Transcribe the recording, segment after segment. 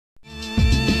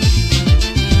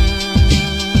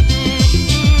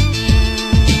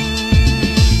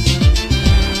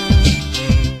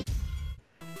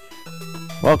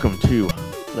Welcome to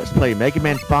Let's Play Mega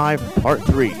Man 5 Part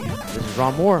 3. This is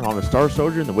Ronmower on the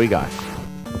Hatesoldier and the Wiiguy.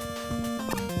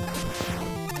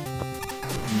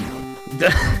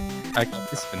 I got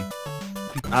this one.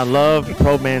 I love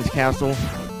Pro Man's Castle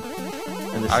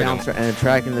and the soundtrack and the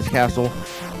track in this castle.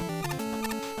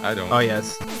 I don't. Oh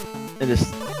yes. And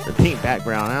the pink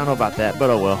background. I don't know about that, but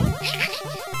oh well.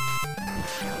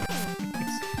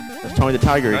 That's Tony the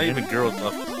Tiger Not again. even girls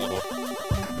love this level.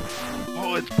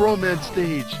 Oh, it's Pro Man's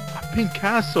stage. Pink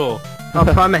Castle. Oh,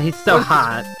 Pro Man, he's so What is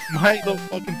hot. My Little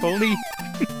Fucking Pony.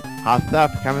 Hot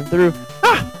stuff coming through.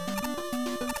 Ah!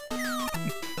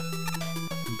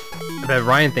 I bet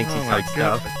Ryan thinks he's Oh my hot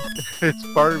god. stuff. It's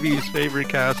Barbie's favorite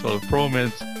castle. Pro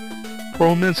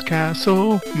Man's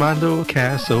Castle. My little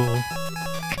castle.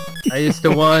 I used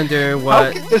to wonder How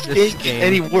what can this game get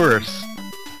any worse?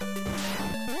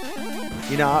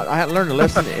 You know, I had learned a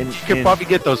lesson in... You can probably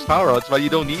get those power-ups, but you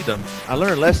don't need them. I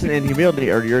learned a lesson in humility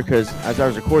earlier because as I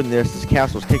was recording this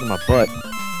castle's kicking my butt.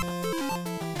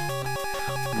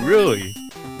 Really?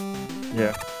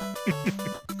 Yeah.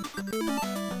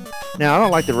 Now, I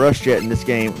don't like the rush jet in this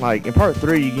game. Like, in Part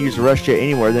 3, you can use the rush jet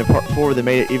anywhere. Then Part 4, they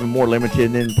made it even more limited.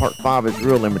 And then Part 5 is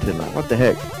real limited. Like, what the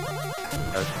heck?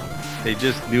 They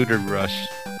just neutered Rush.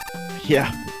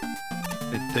 Yeah.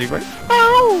 They right?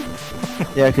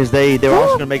 Yeah, because they were also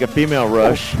going to make a female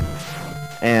rush.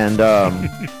 And,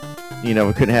 you know,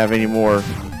 we couldn't have any more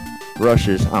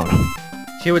rushes. I don't know.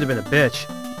 She would have been a bitch.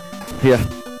 Yeah.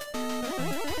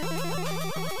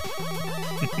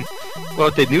 Well,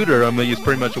 if they neuter him, he's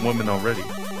pretty much a woman already.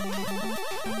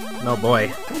 No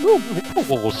boy.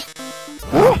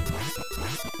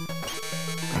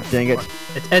 Dang it.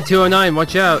 It's Ed 209.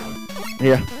 Watch out.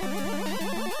 Yeah.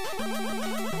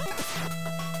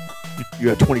 You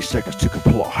have 20 seconds to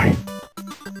comply.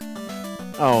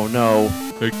 Oh no.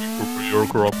 Thank you for your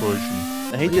cooperation.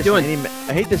 I hate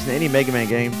this in any Mega Man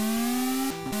game.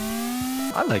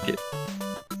 I like it.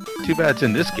 Too bad it's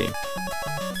in this game.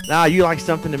 Nah, you like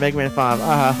something in Mega Man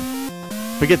 5.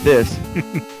 Forget this.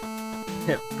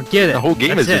 Yeah, forget it. The whole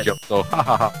game That's is a it. joke, though. Ha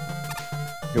ha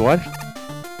ha. You what?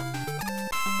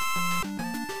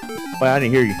 Wait, I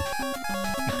didn't hear you.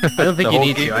 I don't think The you whole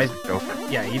need game to. is a joke.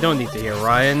 Yeah, you don't need to hear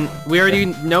Ryan. We already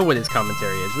know what his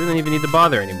commentary is. We don't even need to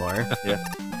bother anymore.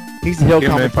 He's the hill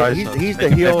Mega Man 5 commentator. sucks. He's the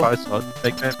Mega Man hill. 5 sucks.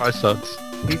 Mega Man 5 sucks.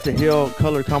 He's the hill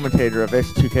color commentator of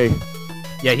S2K.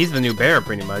 Yeah, he's the new bear,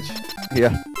 pretty much.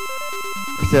 Yeah.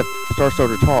 Except Star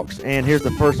Soldier talks, and here's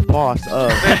the first boss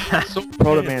of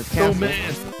Proto Man's Castle.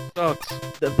 Man sucks.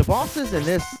 The bosses in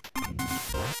this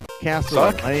castle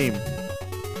Suck? are lame.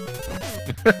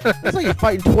 It's like you're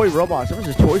fighting toy robots. Was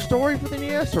this Toy Story for the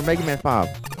NES or Mega Man 5?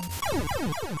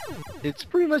 It's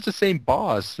pretty much the same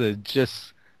boss,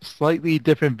 just slightly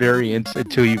different variants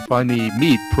until you finally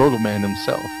meet Proto Man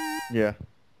himself, Yeah.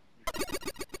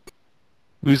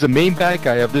 who's the main bad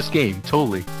guy of this game.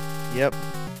 Totally. Yep.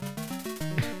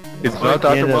 It's Right not at the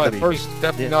end Dr. of the Wily. first- It's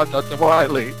definitely yeah. not Dr.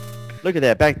 Wily. Look at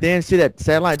that. Back then, see that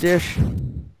satellite dish?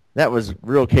 That was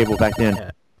real cable back then.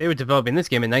 Yeah. They were developing this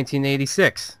game in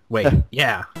 1986. Wait,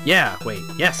 yeah, wait,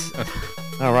 yes.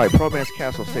 Alright, Pro Man's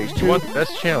Castle Stage If 2. you want the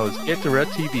best channels, get to Red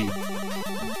TV.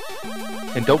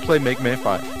 And don't play Mega Man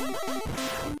 5.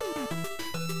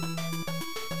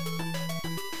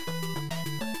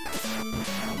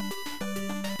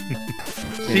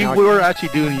 See, now- we're actually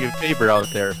doing you a favor out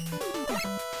there.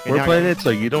 And We're now playing it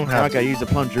so you don't Now I have gotta to. use a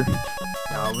plunger.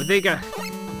 No, but we got,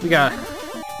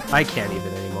 I can't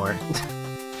even anymore.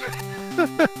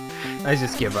 I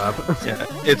just give up. Yeah,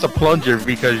 it's a plunger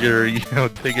because you're,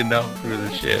 digging down through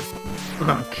the shit.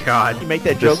 Oh god. You make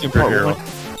that The joke in part superhero.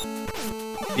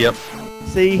 1. Yep.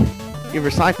 See? You're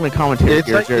recycling commentary It's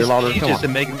here, like Jerry the Lawler. Come stages on.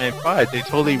 in Mega Man 5. They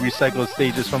totally recycled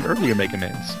stages from earlier Mega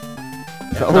Mans.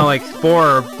 It's not like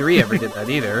 4 or 3 ever did that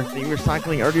either. You're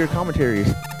recycling earlier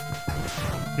commentaries.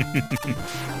 I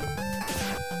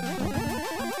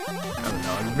don't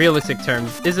know. In realistic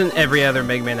terms, isn't every other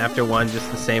Mega Man after 1 just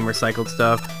the same recycled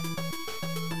stuff?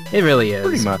 It really is.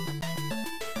 Pretty much.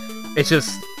 It's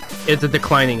just, it's a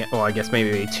declining, well, I guess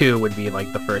maybe 2 would be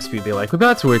like the first we'd be like, well,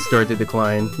 that's where it started to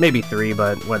decline. Maybe 3,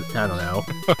 but what, I don't know.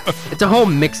 It's a whole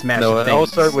mix match No, of I'll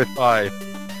things. start with 5.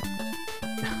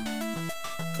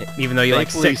 Even though you like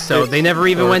Thankfully, 6, so 6 they never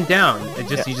even or- went down. It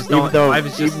just, you just don't, Even though, 5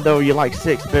 is just, even though you like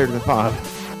 6 better than 5.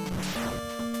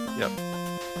 Yep.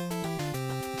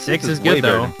 6 is way good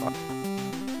better though. than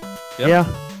 5. Yep. Yeah.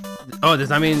 Oh, does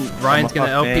that mean Ryan's gonna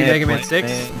LP Mega Man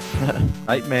 6?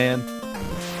 Nightman.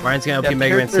 Ryan's gonna LP Yeah,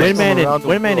 Mega Man characters 6? from around the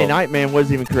Windman and world. Nightman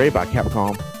wasn't even created by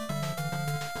Capcom.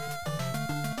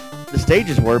 The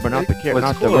stages were, but not the What's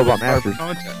not cool the Robot is our Masters.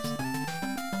 contest.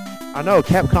 I know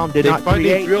Capcom did They not finally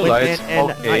create realized, Windman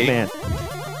and okay.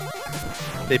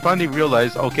 Nightman. They finally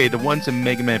realized, okay, the ones in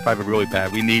Mega Man 5 are really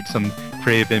bad. We need some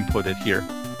creative input in here.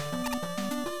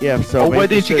 Yeah, so Oh, maybe why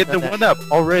they didn't you should've get the done one up?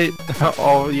 Already.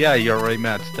 Oh, yeah, you're already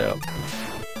matched up. that.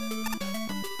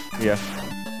 Yeah.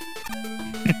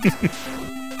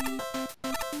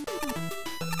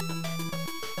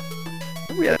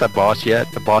 We had that boss yet.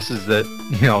 The boss is the,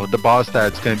 the boss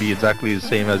that's going to be exactly the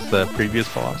same as the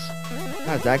previous boss.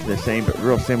 Not exactly the same, but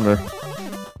real similar.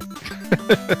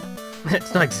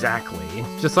 It's not exactly.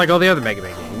 It's just like all the other Mega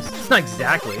Man games. It's not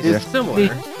exactly. It's just similar.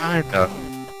 Kind of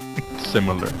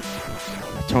similar.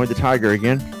 Tony the Tiger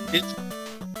again. It's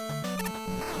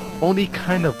only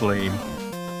kind of lame.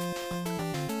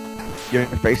 Your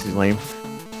face is lame.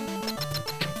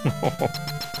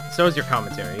 So is your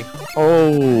commentary.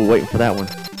 Oh, waiting for that one.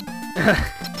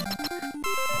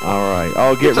 Alright.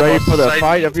 Oh, get It's the ready most for the exciting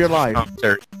fight of your life.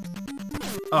 commentary.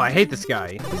 Oh, I hate this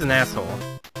guy. He's an asshole.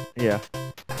 Yeah.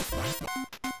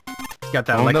 He's got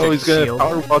that Oh electric no, he's gonna shield.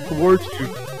 power walk towards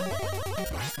you.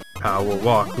 Power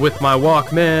walk with my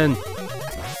Walkman.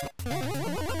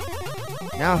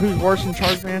 Now who's worse than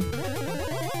Charge Man?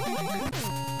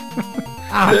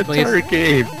 The Technically, entire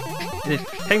game. it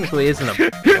technically isn't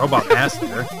a robot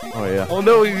master. Oh yeah. Oh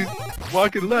no, he's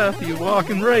walking left, he's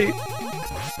walking right.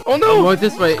 Oh I'm no, going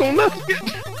this way. he's going left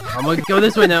again. I'm gonna go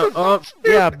this way now. Oh,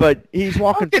 Yeah, but he's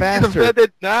walking It's faster.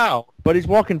 invented now. But he's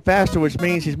walking faster, which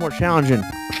means he's more challenging.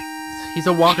 he's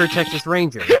a Walker Texas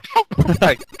Ranger. Oh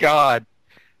my god.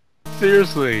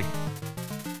 Seriously.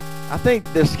 I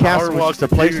think this castle was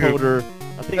just a walk to you. placeholder.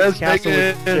 I think this Best castle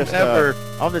was Mega just ever.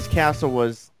 all this castle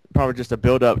was probably just a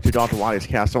build-up to Dr. Wily's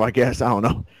castle, I guess. I don't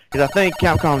know. Because I think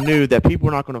Capcom knew that people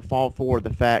were not going to fall for the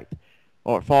fact,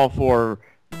 or fall for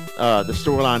the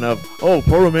storyline of, oh,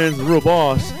 Proto Man's the real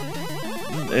boss.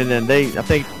 And then I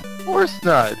think, Of course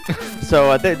not. so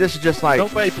I think this is just like,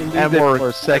 Nobody believed and it more- for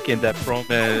a second that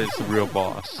Pro-Man is the real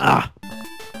boss. I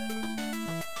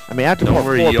mean, after Don't part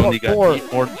worry, four, you only part got four,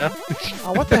 8 more now.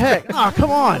 oh, what the heck? Oh,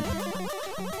 come on.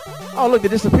 Oh, look, they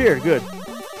disappeared. Good.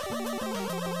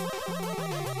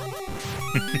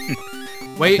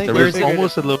 Wait, think There where's was figured it?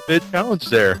 almost a little bit challenge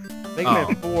there. Mega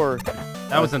Man 4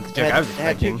 That wasn't the joke I was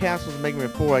had 2 expecting. castles in Mega Man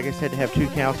 4. I guess had to have 2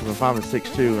 castles in 5 and 6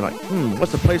 too. And like,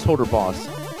 what's the placeholder boss?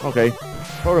 Okay,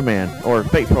 Proto Man or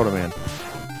fake Proto Man.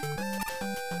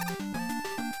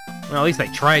 Well, at least they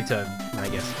tried to, I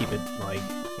guess, keep it like,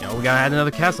 we gotta add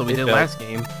another castle we It did felt- last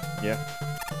game.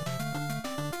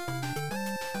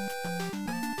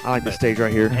 I like this stage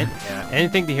right here. And, yeah,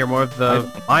 anything to hear more of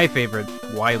my favorite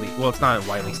Wily. Well, it's not a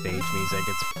Wily stage music.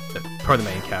 It's the Proto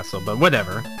Man Castle, but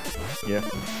whatever. Yeah.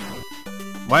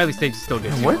 Wily stage is still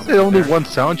good. too. Why is there only one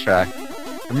soundtrack?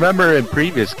 Remember in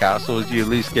previous castles, you at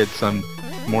least get some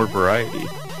more variety.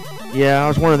 Yeah, I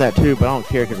was wondering that too, but I don't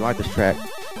care because I like this track.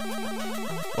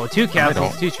 Well, 2 castles,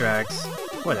 don't. 2 tracks.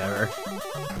 Whatever.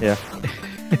 Yeah.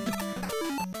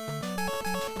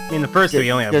 I mean, the first 3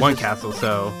 you only have Because 1 it's- castle,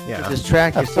 so yeah. This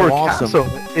track is so For awesome. castle,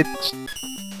 it's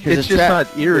this just track,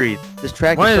 not eerie. This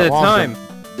track One is at so a awesome. time.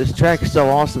 This track is so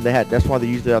awesome. That's why they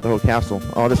used it out the whole castle.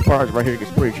 Oh, this part right here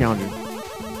gets pretty challenging.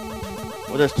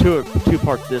 Well, there's two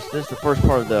parts. This is the first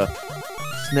part of the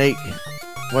Snake,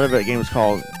 whatever that game was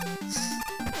called,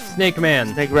 Snake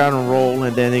Man. Snake Round and Roll,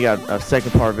 and then they got a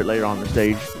second part of it later on the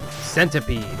stage.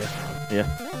 Centipede.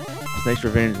 Snake's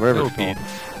Revenge, whatever it's Millipede.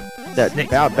 called. That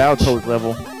Snake's Battletoads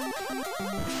level,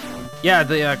 Yeah,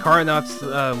 the Carnot's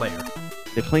lair.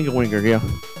 the Klingelwinger, yeah.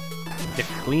 To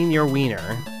clean your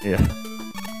wiener. Yeah.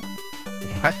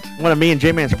 What? One of me and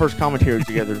J-Man's first commentaries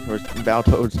together was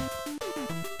Battletoads.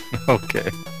 Okay.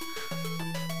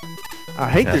 I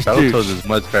hate Yeah, this Battletoads douche. is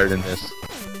much better than this.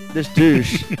 This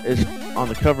douche is on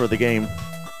the cover of the game.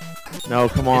 No,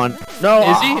 come on. No.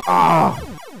 Is he?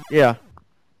 Yeah,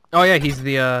 Oh yeah, he's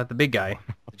the big guy.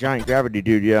 the giant gravity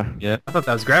dude. Yeah. Yeah. I thought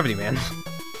that was Gravity Man.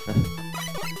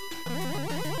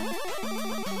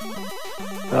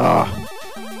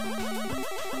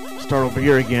 Start over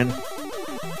here again.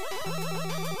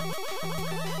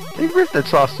 They ripped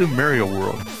that off Super Mario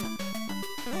World.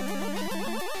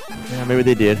 Yeah, maybe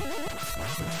they did.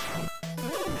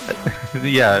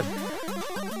 Yeah.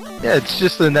 Yeah, it's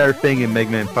just another thing in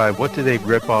Mega Man 5. What did they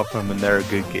rip off from another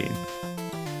good game?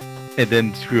 And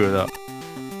then screw it up.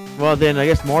 Well, then I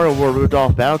guess Mario World ripped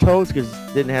off Battletoads because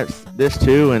it didn't have this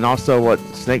too, and also what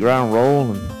Snake Round and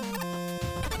Roll. And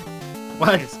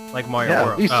What? Like Mario Yeah,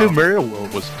 World. at least Oh. Super Mario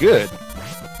World was good.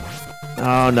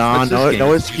 oh no, What's this no, game?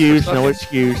 no It's excuse, super no sucky.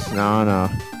 excuse, no.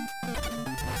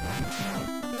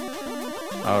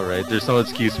 Alright, there's no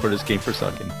excuse for this game for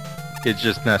sucking. It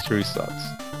just naturally sucks.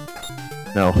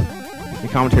 No. The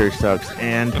commentary sucks,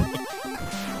 and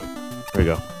There we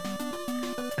go.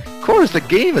 Of course, the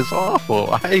game is awful.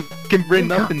 I can bring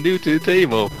nothing new to the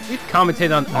table. We've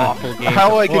commented on awful games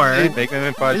How I before. can say Mega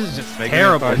Man 5 This is just Mega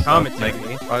terrible Man 5 commentary. Mega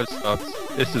Man 5 sucks.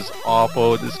 This is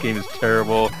awful. This game is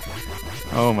terrible.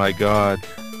 Oh my god.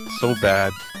 So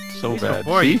bad. So bad.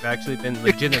 Before, See? you've actually been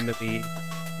legitimately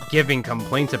giving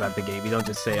complaints about the game. You don't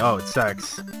just say, oh, it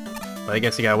sucks. But I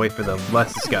guess you gotta wait for the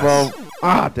less discuss.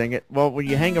 Well, dang it. Well, when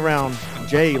you hang around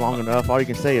Jay long enough, all you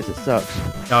can say is it sucks.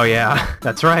 Oh yeah,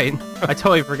 that's right. I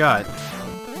totally forgot.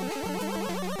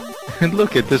 And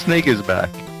look at the snake is back.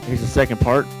 Here's the second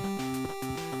part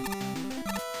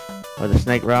of the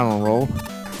snake round on roll.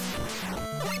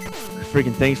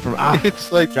 Freaking things from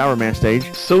It's like Gyro Man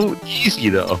stage. so easy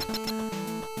though.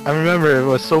 I remember it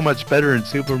was so much better in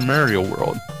Super Mario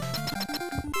World.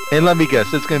 And let me guess,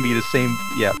 it's gonna be the same.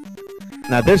 Yeah.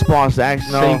 Now this boss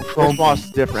actually Same this chrome boss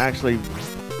is different. Actually,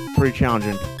 pretty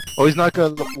challenging. Oh, he's not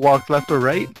gonna walk left or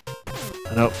right.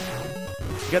 Nope.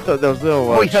 You got those little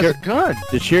Oh, he has a gun.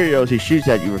 the Cheerios he shoots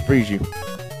at you will freeze you.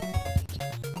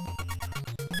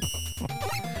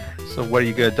 So what are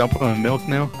you gonna dump on milk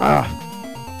now?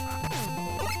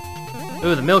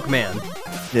 Ooh, the milkman.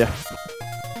 Yeah.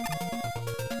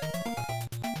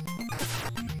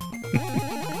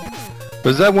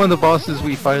 Was that one of the bosses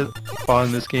we fought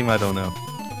in this game? I don't know.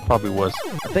 Probably was.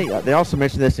 I think they also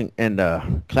mentioned this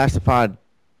in classified.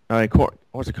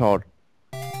 What's it called?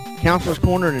 Counselor's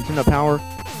Corner, Nintendo Power.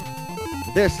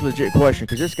 This is a legit question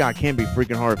because this guy can be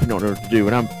freaking hard if you don't know what to do.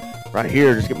 And I'm right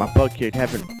here just get my butt kicked.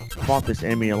 Haven't fought this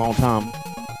enemy in a long time.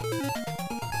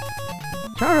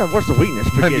 Trying to remember what's the weakness.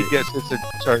 Let Forget me it. guess, it's a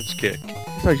charge kick.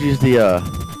 So I use the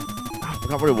I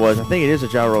forgot what it was. I think it is a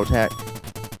gyro attack.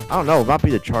 I don't know. It might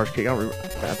be the charge kick.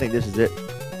 I think this is it.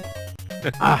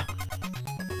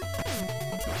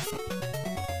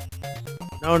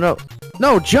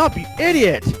 No, jump, you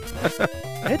idiot!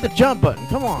 Hit the jump button.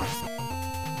 Come on.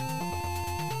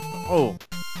 Oh.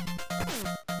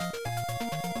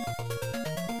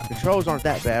 Controls aren't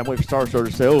that bad. I'm waiting for Star Sword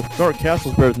to say, "Oh, Dark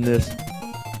Castle's better than this."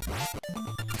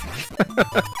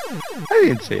 I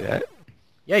didn't say that.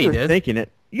 Yeah, you were did. thinking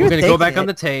it. We're gonna go back on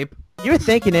the tape. You were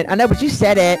thinking it. I know, but you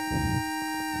said it.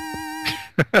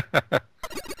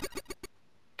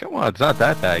 Come on, it's not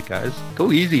that bad, guys.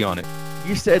 Go easy on it.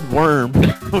 You said worm.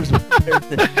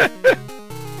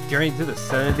 Journey to the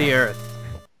center of the earth.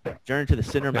 Journey to the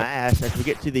center of my ass as we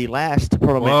get to the last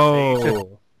Portal Man stage.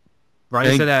 Whoa. Ryan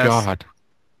Thank said ass. God.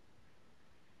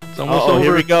 It's almost Oh, over.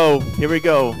 here we go. Here we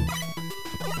go.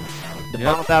 The Yep.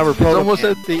 final battle of It's Portal almost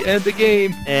Man. at the end of the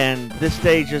game. And this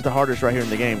stage is the hardest right here in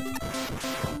the game.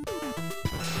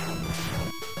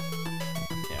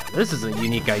 Yeah, this is a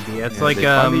unique idea. It's Yeah, like they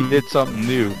finally did something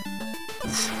new.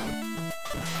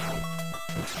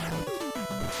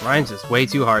 Ryan's just way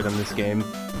too hard on this game.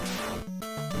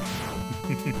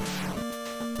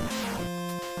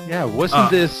 Yeah, wasn't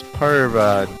this part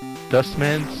of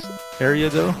Dustman's area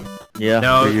though? Yeah.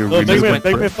 No, Where you Look, remove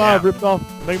Mega Man it. 5 ripped off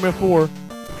Mega Man 4.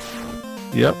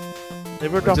 Yep. They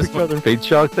ripped off Just each other. Big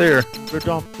shock there. Ripped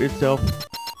off itself.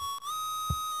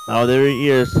 Oh, there he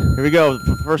is. Here we go.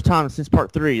 For the first time since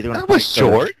part 3. They're gonna That was fight each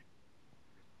other. short.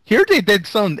 Here they did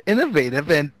something innovative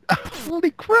and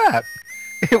holy crap.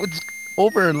 It was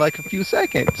over in like a few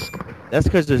seconds. That's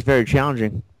because it's very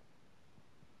challenging.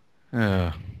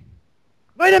 Uh,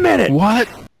 Wait a minute! what?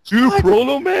 Two What?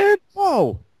 Prolo Man?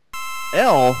 Whoa!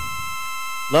 L?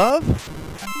 Love?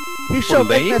 He showed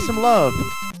Mega Man Lane? some love.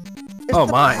 It's Oh,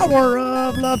 the my. power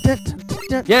of love. Dun, dun, dun,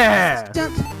 dun, Yeah!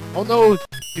 dun. Oh no,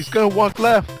 he's gonna walk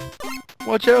left.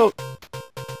 Watch out.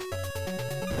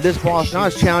 This boss not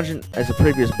as challenging as the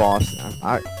previous boss.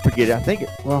 I forget it. I think it.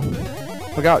 Well,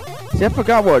 forgot. See, I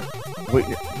forgot what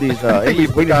these You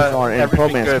weaknesses are in Pro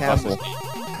everything Man's good about Castle. this game.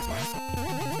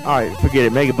 Alright, forget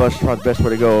it. Mega Bust is probably the best way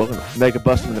to go. Mega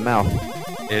Bust him in the mouth.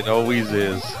 It always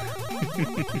is.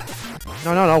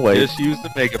 No, wait. Just use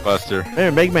the Mega Buster.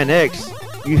 Remember, Mega Man X,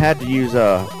 you had to use,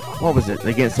 what was it?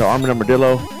 Against Armin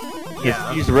Armadillo?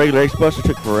 Yeah. Use the regular X Buster,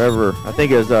 took forever. I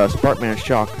think it was, Sparkman's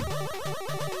Shock.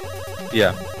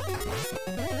 Yeah.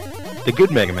 The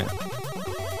good Mega Man.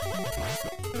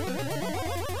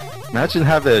 Imagine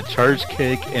having a charge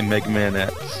kick in Mega Man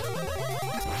X.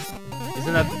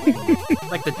 Isn't that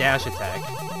like the dash attack?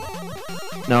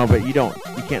 No, but you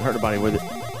can't hurt anybody with it.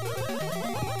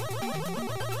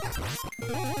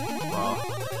 Well,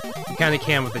 you kind of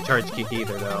can with the charge kick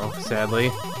either, though, sadly.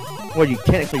 Well,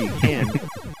 technically you can.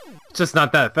 It's just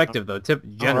not that effective, though,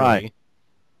 generally.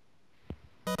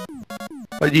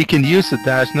 But you can use the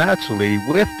dash naturally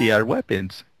with the other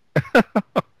weapons.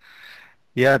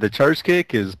 Yeah, the charge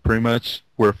kick is pretty much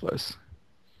worthless.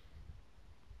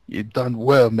 You've done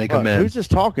well, Mega What, Man. who's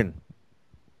just talking?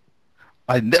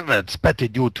 I never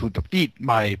expected you to defeat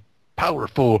my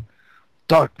powerful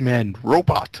Darkman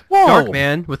robot. Whoa!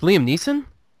 Darkman with Liam Neeson?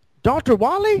 Dr.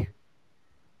 Wily?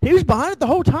 He was behind it the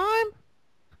whole time?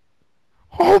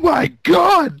 Oh my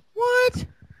god! What?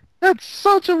 That's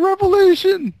such a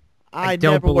revelation! I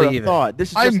don't never would believe have it. thought. This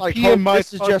is I'm just like peeing Hulk, my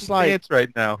this is just fucking like pants right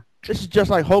now. this is just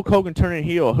like Hulk Hogan turning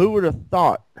heel. Who would have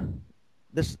thought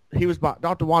this?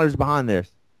 Dr. Wily was behind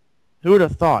this. Who would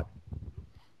have thought?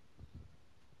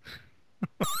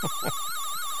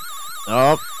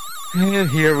 Oh, And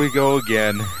here we go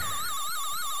again.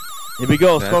 here we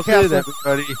go. Skull That's it, Castle.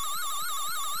 everybody.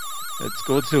 Let's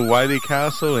go to Wiiguy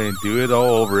Castle and do it all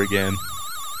over again.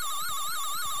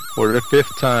 For the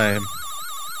 5th time.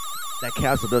 That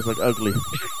castle does look ugly.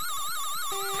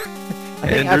 I And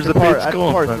think there's after a big part skull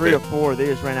in front 3 or of it. 4, they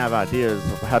just ran out of ideas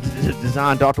of how to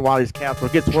design Dr. Wily's castle.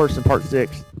 It gets worse in part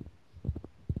 6.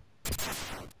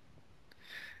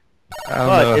 I don't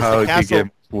But know it's how the it could castle.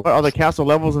 get What are the castle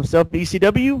levels themselves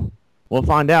ECW? We'll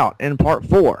find out in part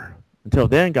 4. Until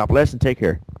then, God bless and take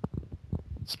care.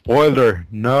 Spoiler,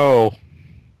 no.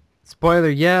 Spoiler,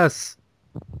 yes.